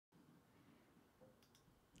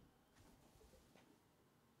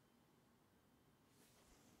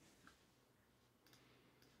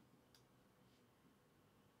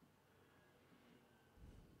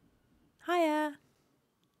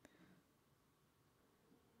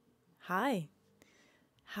Hi.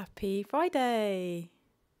 Happy Friday.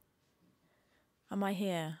 Am I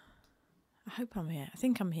here? I hope I'm here. I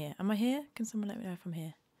think I'm here. Am I here? Can someone let me know if I'm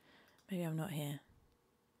here? Maybe I'm not here.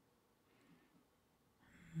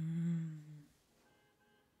 Oh,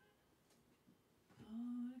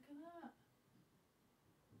 look at that.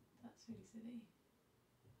 That's really silly.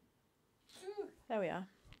 Ooh, there we are.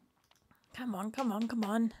 Come on, come on, come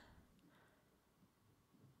on.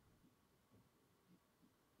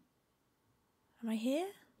 Am I here?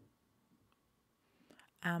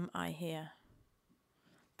 Am I here?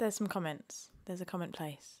 There's some comments. There's a comment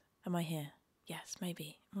place. Am I here? Yes,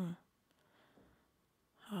 maybe. Oh,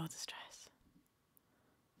 the stress.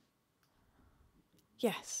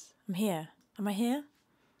 Yes, I'm here. Am I here?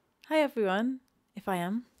 Hi, everyone, if I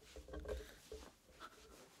am.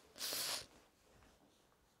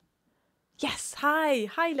 Yes, hi.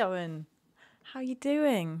 Hi, Lauren. How are you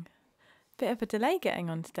doing? Bit of a delay getting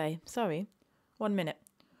on today. Sorry. 1 minute.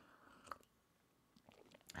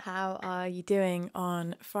 How are you doing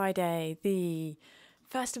on Friday, the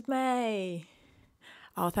 1st of May?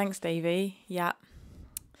 Oh, thanks, Davey. Yeah.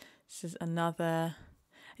 This is another...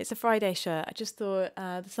 It's a Friday shirt. I just thought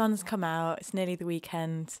the sun's come out. It's nearly the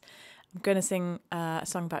weekend. I'm going to sing a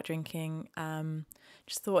song about drinking.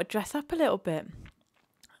 Just thought I'd dress up a little bit.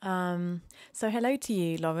 So hello to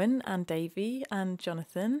you, Lauren and Davey and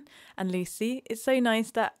Jonathan and Lucy. It's so nice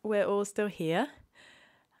that we're all still here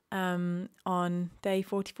on day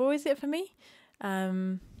 44, is it for me?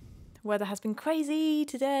 Weather has been crazy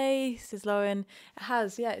today, says Lauren. It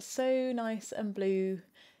has, yeah, it's so nice and blue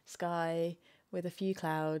sky with a few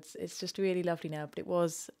clouds. It's just really lovely now, but it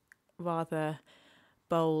was rather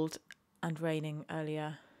bold and raining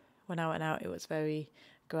earlier. When I went out, it was very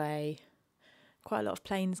grey. Quite a lot of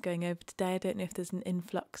planes going over today. I don't know if there's an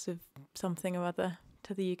influx of something or other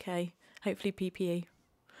to the UK. Hopefully PPE.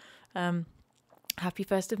 Happy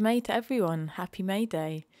 1st of May to everyone. Happy May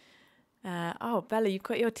Day. Oh, Bella, you've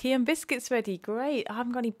got your tea and biscuits ready. Great. I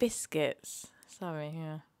haven't got any biscuits. Sorry,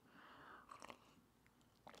 yeah.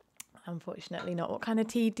 Unfortunately not. What kind of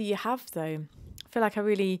tea do you have, though? I feel like I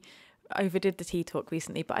really overdid the tea talk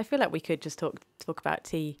recently, but I feel like we could just talk about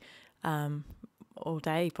tea all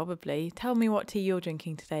day, probably. Tell me what tea you're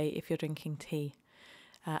drinking today, if you're drinking tea.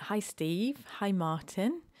 Hi, Steve. Hi,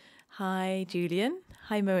 Martin. Hi, Julian.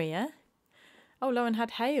 Hi, Maria. Oh, Lauren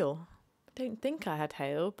had hail. I don't think I had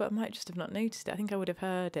hail, but I might just have not noticed it. I think I would have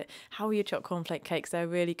heard it. How are your chocolate cornflake cakes? They're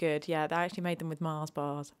really good. Yeah, they actually made them with Mars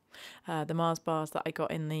bars. The Mars bars that I got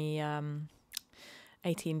in the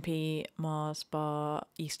 18p Mars bar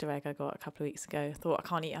Easter egg I got a couple of weeks ago. I thought I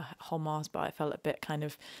can't eat a whole Mars bar. I felt a bit kind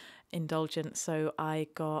of indulgent, so I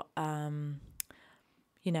got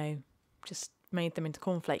just made them into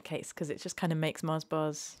cornflake cakes because it just kind of makes Mars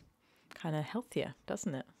bars kind of healthier,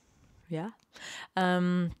 doesn't it? Yeah.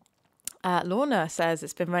 Lorna says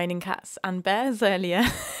it's been raining cats and bears earlier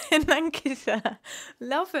in Lancashire.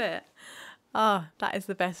 Love it. Oh, that is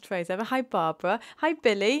the best phrase ever. Hi, Barbara. Hi,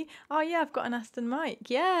 Billy. Oh, yeah, I've got an Aston mic.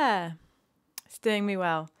 Yeah. It's doing me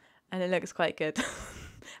well. And it looks quite good.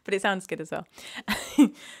 But it sounds good as well.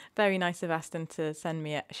 Very nice of Aston to send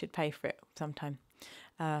me it. I should pay for it sometime.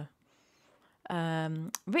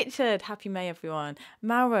 Richard, happy May, everyone.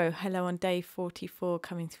 Mauro, hello on day 44,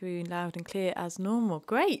 coming through loud and clear as normal.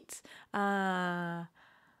 Great. Blah,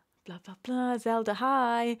 blah, blah. Zelda,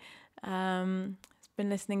 hi. Been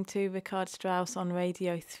listening to Richard Strauss on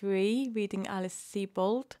Radio 3, reading Alice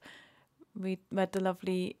Sebold. Read The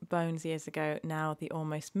Lovely Bones years ago, now The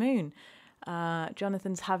Almost Moon.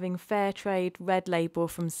 Jonathan's having fair trade red label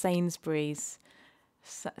from Sainsbury's.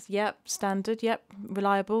 Yep, standard, yep,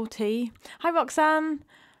 reliable tea. Hi, Roxanne.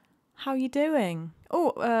 How are you doing?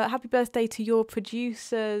 Oh, happy birthday to your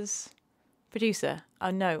producer. Oh,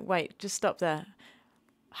 no, wait, just stop there.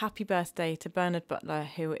 Happy birthday to Bernard Butler,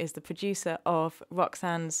 who is the producer of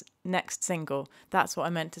Roxanne's next single. That's what I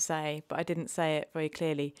meant to say, but I didn't say it very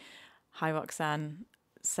clearly. Hi, Roxanne.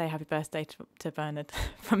 Say happy birthday to Bernard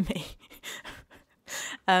from me.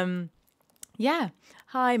 Yeah.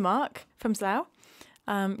 Hi, Mark from Slough.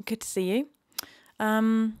 Good to see you.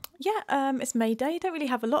 It's May Day. Don't really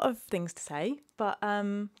have a lot of things to say, but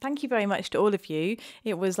thank you very much to all of you.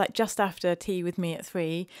 It was like just after tea with me at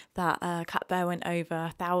 3 that Cat Bear went over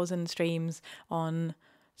 1,000 streams on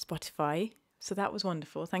Spotify. So that was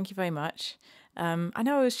wonderful. Thank you very much. I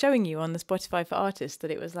know I was showing you on the Spotify for Artists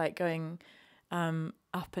that it was like going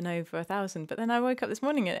up and over 1,000, but then I woke up this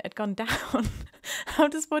morning and it had gone down. How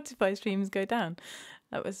do Spotify streams go down?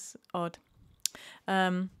 That was odd.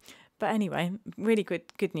 But anyway, really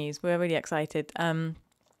good news. We're really excited.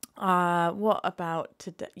 What about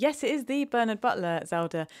today? Yes, it is the Bernard Butler,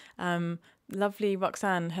 Zelda. Lovely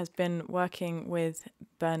Roxanne has been working with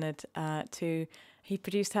Bernard he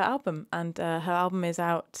produced her album, and her album is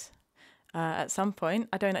out at some point.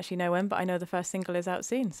 I don't actually know when, but I know the first single is out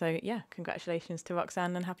soon. So yeah, congratulations to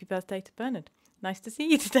Roxanne and happy birthday to Bernard. Nice to see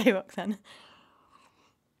you today, Roxanne.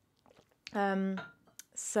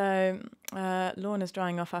 So Lorna's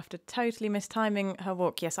drying off after totally mistiming her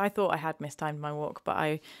walk. Yes, I thought I had mistimed my walk, but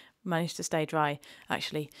I managed to stay dry,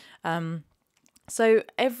 actually. So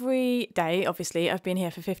every day, obviously, I've been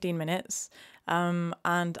here for 15 minutes,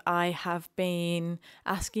 and I have been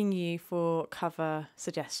asking you for cover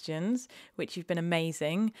suggestions, which you've been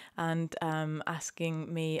amazing, and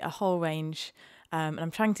asking me a whole range, and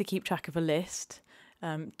I'm trying to keep track of a list.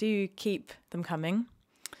 Do keep them coming.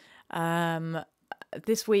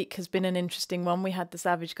 This week has been an interesting one. We had the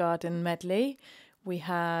Savage Garden medley. We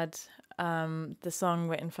had the song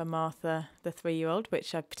written for Martha, the 3-year-old,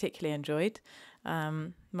 which I particularly enjoyed.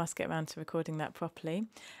 Must get around to recording that properly.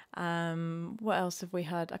 What else have we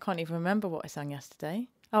had? I can't even remember what I sang yesterday.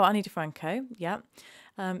 Oh, Annie DeFranco, yeah.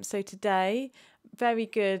 So today, very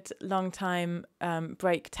good long time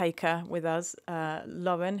break taker with us,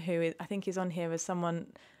 Lauren, who I think is on here as someone.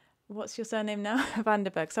 What's your surname now?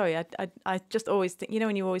 Vanderberg. Sorry, I just always think,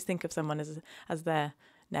 when you always think of someone as their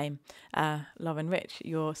name, Lauren Rich,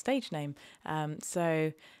 your stage name.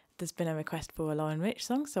 So there's been a request for a Lauren Rich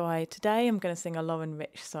song. So today I'm going to sing a Lauren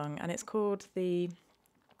Rich song, and it's called The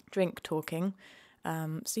Drink Talking.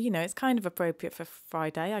 So, it's kind of appropriate for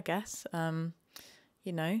Friday, I guess. I'm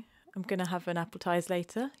going to have an appetizer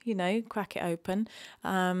later, crack it open.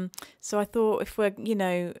 So I thought if we're,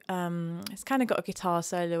 it's kind of got a guitar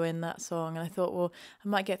solo in that song. And I thought, well, I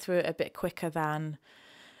might get through it a bit quicker than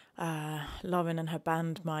Lauren and her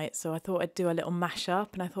band might. So I thought I'd do a little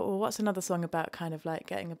mashup. And I thought, well, what's another song about kind of like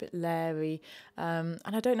getting a bit leery? And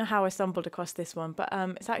I don't know how I stumbled across this one, but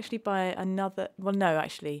it's actually by I was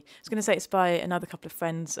going to say it's by another couple of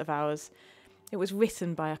friends of ours. It was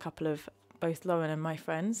written by a couple of both Lauren and my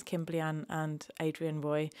friends, Kimberly Ann and Adrian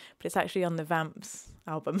Roy, but it's actually on the Vamps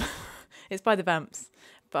album. It's by the Vamps,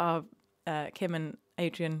 but Kim and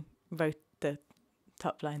Adrian wrote the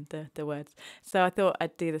top line, the words. So I thought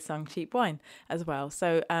I'd do the song Cheap Wine as well.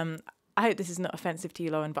 So I hope this is not offensive to you,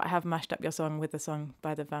 Lauren, but I have mashed up your song with the song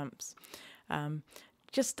by the Vamps. I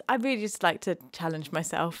really just like to challenge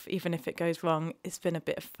myself, even if it goes wrong. It's been a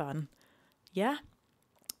bit of fun. Yeah?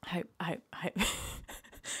 I hope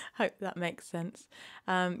hope that makes sense.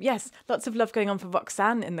 Yes, lots of love going on for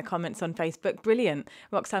Roxanne in the comments on Facebook. Brilliant.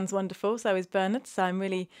 Roxanne's wonderful. So is Bernard. So I'm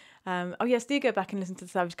really... oh, yes, do go back and listen to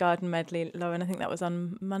the Savage Garden medley, Lauren. I think that was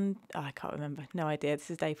on Monday. Oh, I can't remember. No idea.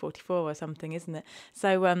 This is day 44 or something, isn't it?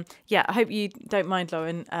 So, yeah, I hope you don't mind,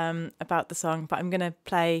 Lauren, about the song. But I'm going to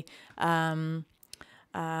play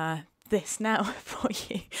this now for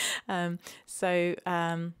you. So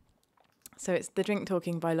it's The Drink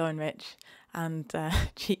Talking by Lauren Rich and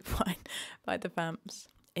Cheap Wine by the Vamps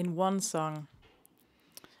in one song.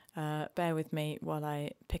 Bear with me while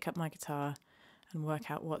I pick up my guitar and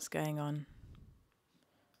work out what's going on.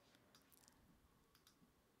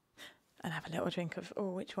 And have a little drink of,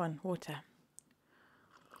 which one? Water.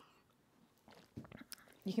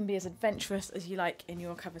 You can be as adventurous as you like in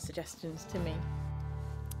your cover suggestions to me.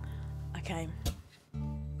 Okay.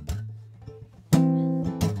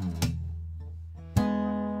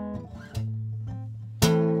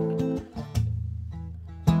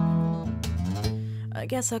 I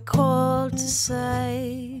guess I called to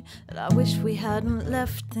say that I wish we hadn't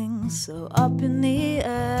left things so up in the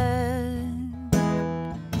air.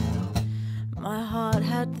 My heart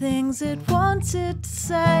had things it wanted to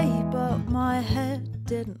say, but my head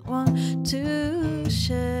didn't want to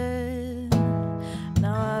share.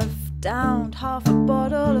 Now I've downed half a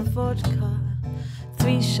bottle of vodka,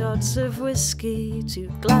 3 shots of whiskey, 2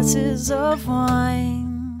 glasses of wine.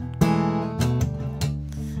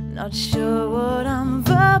 Not sure what I'm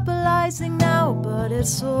verbalizing now, but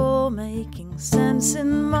it's all making sense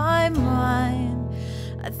in my mind.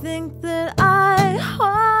 I think that I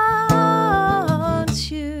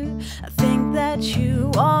want you. I think that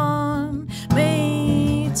you want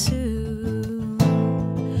me too.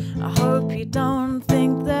 I hope you don't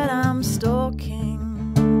think that I'm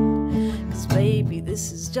stalking, 'cause baby,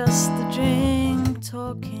 this is just the drink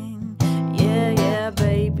talking. Yeah,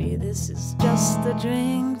 baby, this is just the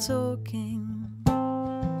drink talking.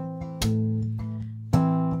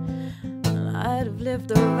 And I'd have lived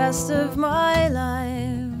the rest of my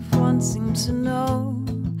life wanting to know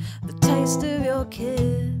the taste of your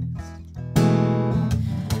kiss.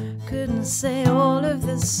 Couldn't say all of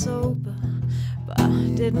this sober, but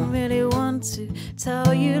Didn't really want to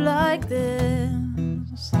tell you like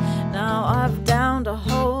this. Now I've downed a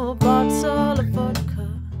whole bottle of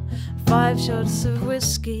vodka, 5 shots of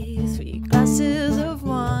whiskey, 3 glasses of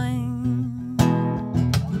wine.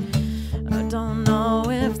 I don't know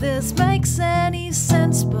if this makes any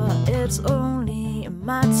sense, but it's only a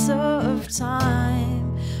matter of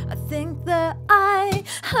time. I think that I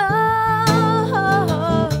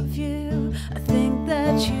love you. I think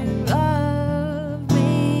that you love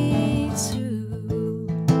me too.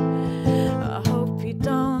 I hope you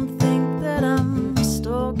don't think that I'm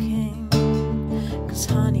stalking, 'cause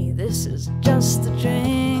honey, this is just a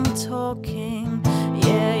drink talking.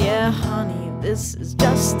 Yeah, yeah, honey, this is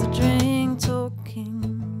just a drink talking.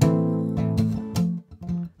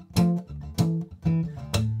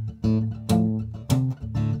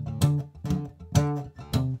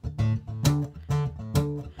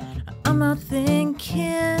 I'm not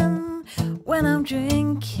thinking when I'm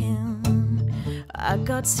drinking. I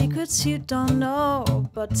got secrets you don't know,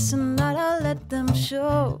 but tonight I'll let them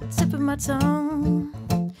show. Tip of my tongue,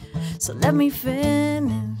 so let me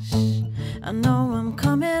finish. I know I'm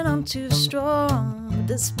coming on too strong, but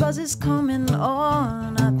this buzz is coming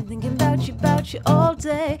on. I've been thinking about you all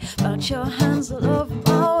day, about your hands all over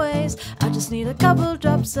my waist. I just need a couple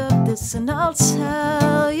drops of this and I'll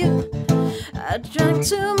tell you, I drank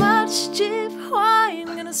too much cheap wine.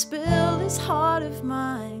 Gonna spill this heart of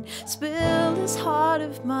mine, spill this heart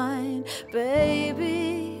of mine,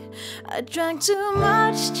 baby. I drank too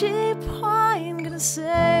much cheap wine. Gonna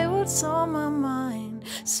say what's on my mind,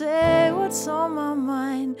 say what's on my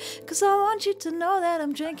mind, 'cause I want you to know that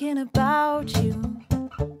I'm drinking about you.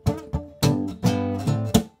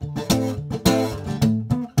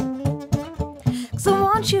 'Cause I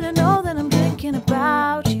want you to know that I'm drinking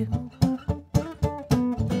about you.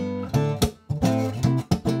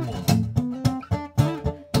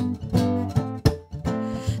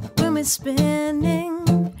 The room is spinning,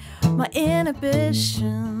 my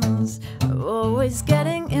inhibitions are always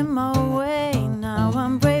getting in my way. Now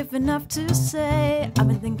I'm brave enough to say I've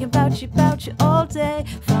been thinking about you all day.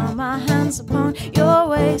 Found my hands upon your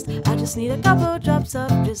waist. I just need a couple drops of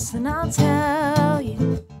this and I'll tell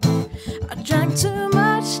you, I drank too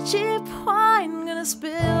much cheap wine. Gonna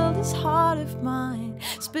spill this heart of mine,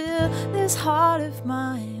 spill this heart of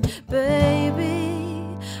mine, baby.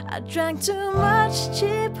 I drank too much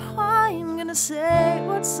cheap wine. Gonna say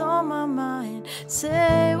what's on my mind,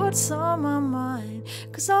 say what's on my mind,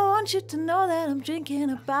 'cause I want you to know that I'm drinking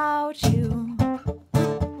about you.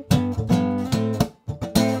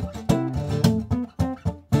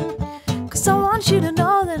 'Cause I want you to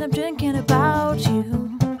know that I'm drinking about you.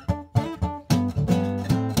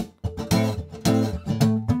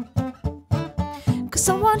 'Cause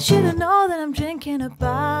I want you to know that I'm drinking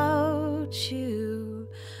about you.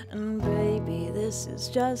 And baby, this is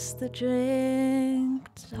just the drink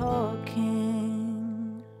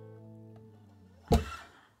talking.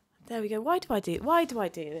 There we go. Why do I do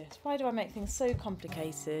this? Why do I make things so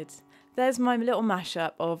complicated? There's my little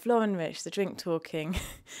mashup of Lauren Rich, the drink talking,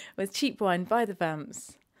 with Cheap Wine by the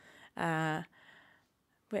Vamps.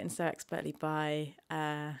 Written so expertly by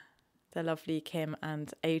the lovely Kim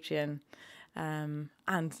and Adrian. And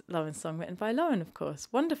Lauren's song written by Lauren, of course.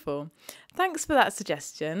 Wonderful. Thanks for that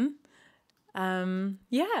suggestion.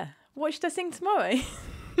 Yeah, what should I sing tomorrow?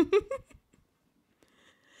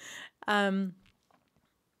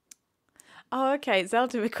 Oh, okay.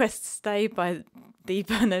 Zelda requests Stay by the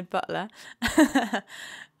Bernard Butler.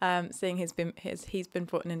 Seeing he's been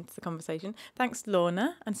brought into the conversation. Thanks,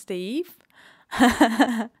 Lorna and Steve.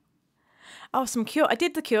 Oh, some Cure. I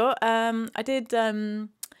did the Cure. I did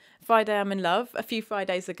Friday I'm in Love a few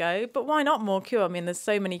Fridays ago, but why not more Cure? I mean, there's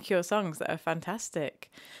so many Cure songs that are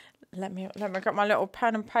fantastic. Let me get my little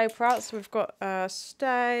pen and paper out. So we've got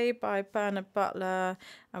Stay by Bernard Butler,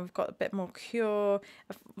 and we've got a bit more Cure.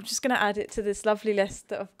 I'm just going to add it to this lovely list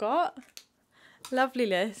that I've got. Lovely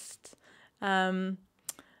list.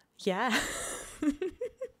 Yeah.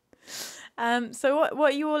 So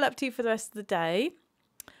what are you all up to for the rest of the day?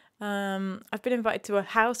 I've been invited to a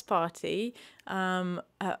house party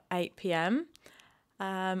at 8 p.m.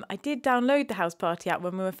 I did download the house party app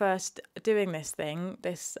when we were first doing this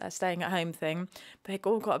staying at home thing, but it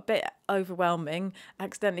all got a bit overwhelming. I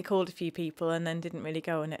accidentally called a few people and then didn't really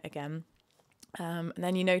go on it again. And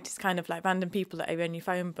then you notice kind of like random people that are on your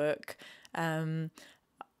phone book, kind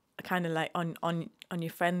of like on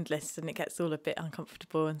your friend list, and it gets all a bit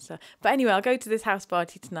uncomfortable and stuff. But anyway, I'll go to this house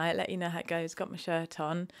party tonight, let you know how it goes. Got my shirt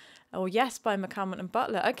on. Oh, Yes by McCalmont and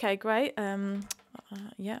Butler. Okay, great.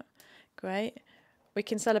 Yeah, great. We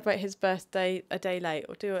can celebrate his birthday a day late,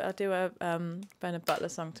 or I'll do a Bernard Butler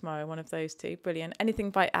song tomorrow. One of those two, brilliant.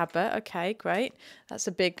 Anything by ABBA, okay, great. That's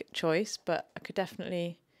a big choice, but I could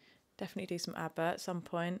definitely do some ABBA at some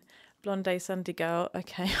point. Blonde Sunday Girl,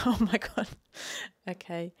 okay. Oh my god,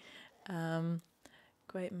 okay.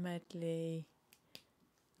 Great medley.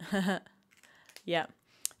 Yeah,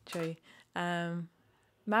 true.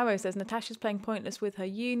 Maro says Natasha's playing pointless with her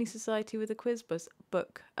uni society with a quiz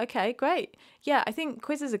book. Okay, great. Yeah, I think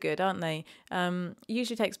quizzes are good, aren't they?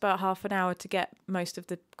 Usually takes about half an hour to get most of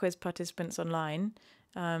the quiz participants online.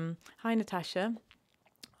 Hi, Natasha.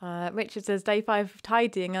 Richard says day 5 of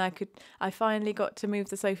tidying, and I finally got to move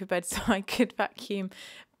the sofa bed so I could vacuum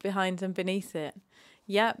behind and beneath it.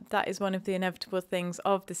 Yep, that is one of the inevitable things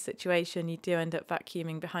of this situation. You do end up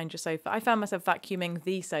vacuuming behind your sofa. I found myself vacuuming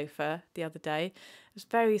the sofa the other day. It was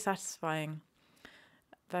very satisfying.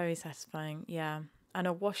 Very satisfying, yeah. And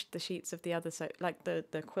I washed the sheets of the other sofa, like the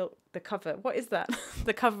quilt, the cover. What is that?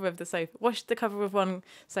 The cover of the sofa. Washed the cover of one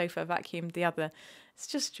sofa, vacuumed the other. It's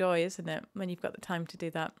just joy, isn't it, when you've got the time to do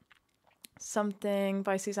that. Something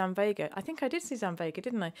by Suzanne Vega. I think I did Suzanne Vega,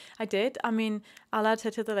 didn't I? I did. I mean, I'll add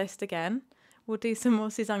her to the list again. We'll do some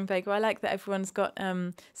more Suzanne Vega. I like that everyone's got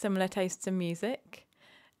similar tastes in music.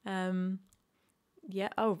 Yeah.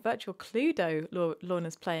 Oh, Virtual Cluedo.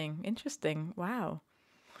 Lorna's playing. Interesting. Wow.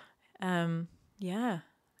 Yeah.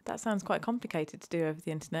 That sounds quite complicated to do over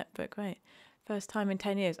the internet, but great. First time in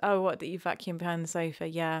 10 years. Oh, what, that you vacuum behind the sofa?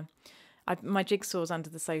 Yeah. My jigsaw's under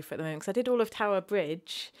the sofa at the moment because I did all of Tower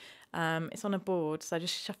Bridge. It's on a board, so I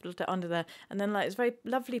just shuffled it under there, and then it's very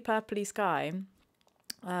lovely purpley sky.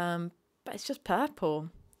 But it's just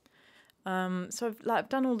purple. So I've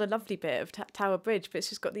done all the lovely bit of Tower Bridge, but it's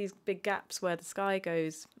just got these big gaps where the sky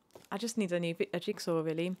goes. I just need a jigsaw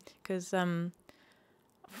really, because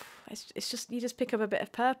it's just, you just pick up a bit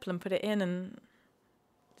of purple and put it in, and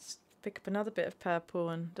pick up another bit of purple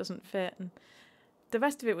and it doesn't fit, and the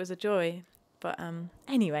rest of it was a joy. But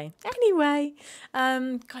anyway,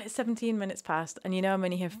 God, it's 17 minutes past, and I'm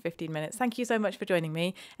only here for 15 minutes. Thank you so much for joining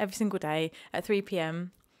me every single day at 3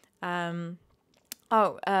 p.m. Good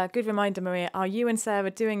reminder, Maria. Are you and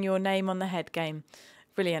Sarah doing your name on the head game?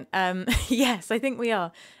 Brilliant. Yes, I think we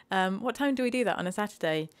are. What time do we do that on a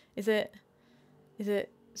Saturday? Is it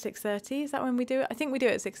 6:30? Is that when we do it? I think we do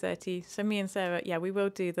it at 6:30. So me and Sarah, yeah, we will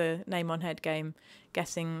do the name on head game,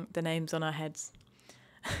 guessing the names on our heads.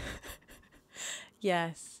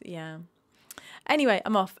 Yes, yeah. Anyway,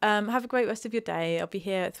 I'm off. Have a great rest of your day. I'll be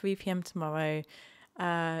here at 3 p.m. tomorrow.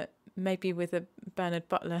 Maybe with a Bernard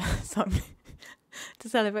Butler song to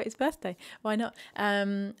celebrate his birthday. Why not?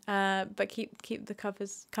 But keep the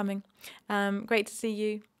covers coming. Great to see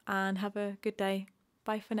you, and have a good day.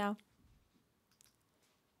 Bye for now.